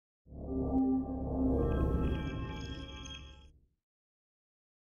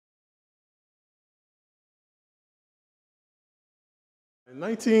In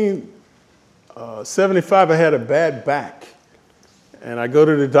 1975, I had a bad back. And I go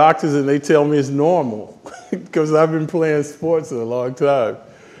to the doctors and they tell me it's normal because I've been playing sports a long time.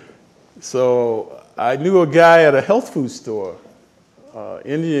 So I knew a guy at a health food store,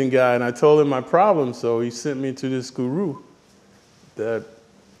 Indian guy, and I told him my problem. So he sent me to this guru that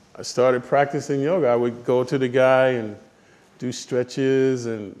I started practicing yoga. I would go to the guy and do stretches,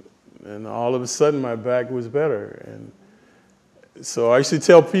 and all of a sudden my back was better. And so I used to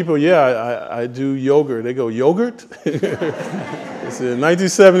tell people, yeah, I do yoga. They go, yogurt? In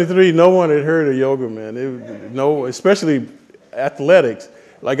 1973, no one had heard of yoga, man. Especially athletics.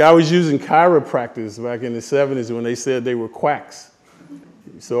 Like I was using chiropractors back in the 70s when they said they were quacks.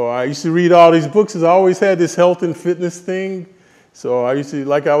 So I used to read all these books. I always had this health and fitness thing. So I used to,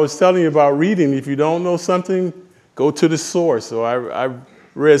 like I was telling you about reading, if you don't know something, go to the source. So I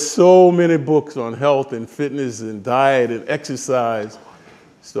read so many books on health and fitness and diet and exercise.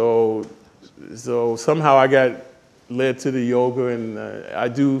 So somehow I got led to the yoga, and I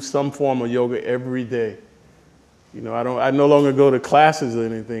do some form of yoga every day. You know, I no longer go to classes or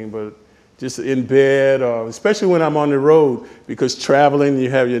anything, but just in bed, or especially when I'm on the road, because traveling, you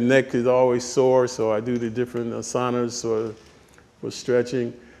have your neck is always sore, so I do the different asanas for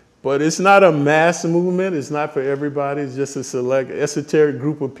stretching. But it's not a mass movement. It's not for everybody. It's just a select, esoteric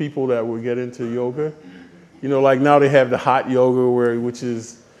group of people that will get into yoga. You know, like now they have the hot yoga,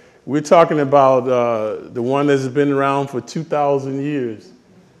 we're talking about the one that's been around for 2,000 years.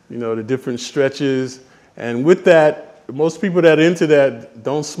 You know, the different stretches. And with that, most people that are into that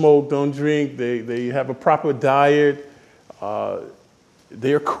don't smoke, don't drink. They have a proper diet.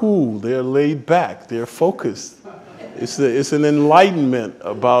 They're cool. They're laid back. They're focused. It's an enlightenment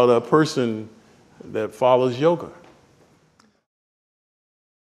about a person that follows yoga.